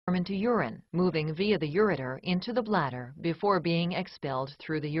into urine, moving via the ureter into the bladder before being expelled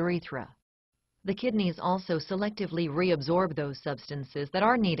through the urethra. The kidneys also selectively reabsorb those substances that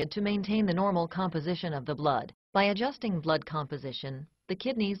are needed to maintain the normal composition of the blood. By adjusting blood composition, the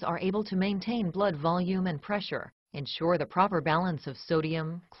kidneys are able to maintain blood volume and pressure, ensure the proper balance of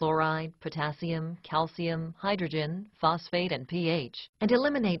sodium, chloride, potassium, calcium, hydrogen, phosphate, and pH, and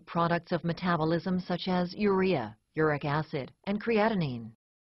eliminate products of metabolism such as urea, uric acid, and creatinine.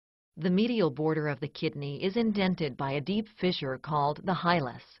 The medial border of the kidney is indented by a deep fissure called the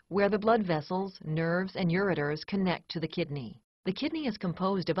hilus, where the blood vessels, nerves, and ureters connect to the kidney. The kidney is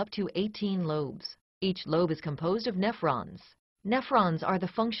composed of up to 18 lobes. Each lobe is composed of nephrons. Nephrons are the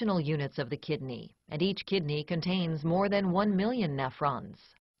functional units of the kidney, and each kidney contains more than 1 million nephrons.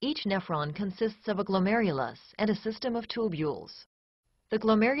 Each nephron consists of a glomerulus and a system of tubules. The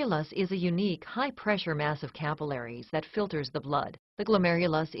glomerulus is a unique, high-pressure mass of capillaries that filters the blood. The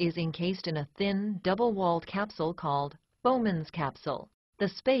glomerulus is encased in a thin, double-walled capsule called Bowman's capsule. The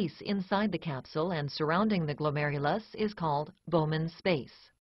space inside the capsule and surrounding the glomerulus is called Bowman's space.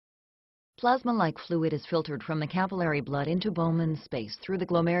 Plasma-like fluid is filtered from the capillary blood into Bowman's space through the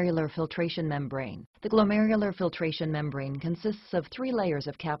glomerular filtration membrane. The glomerular filtration membrane consists of 3 layers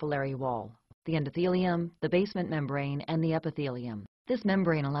of capillary wall: the endothelium, the basement membrane, and the epithelium. This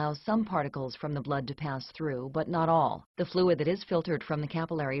membrane allows some particles from the blood to pass through, but not all. The fluid that is filtered from the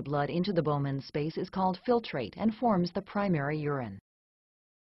capillary blood into the Bowman's space is called filtrate and forms the primary urine.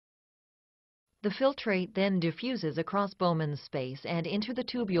 The filtrate then diffuses across Bowman's space and into the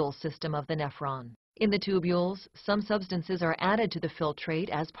tubule system of the nephron. In the tubules, some substances are added to the filtrate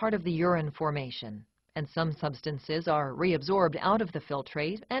as part of the urine formation, and some substances are reabsorbed out of the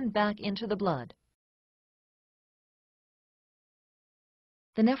filtrate and back into the blood.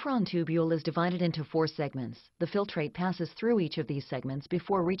 The nephron tubule is divided into 4 segments. The filtrate passes through each of these segments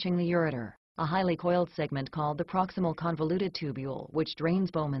before reaching the ureter. A highly coiled segment called the proximal convoluted tubule, which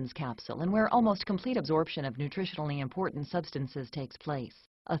drains Bowman's capsule and where almost complete absorption of nutritionally important substances takes place.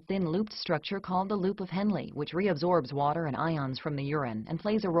 A thin looped structure called the loop of Henle, which reabsorbs water and ions from the urine and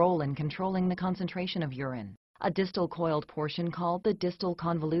plays a role in controlling the concentration of urine. A distal coiled portion called the distal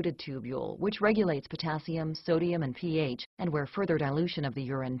convoluted tubule, which regulates potassium, sodium, and pH, and where further dilution of the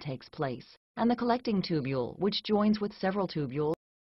urine takes place. And the collecting tubule, which joins with several tubules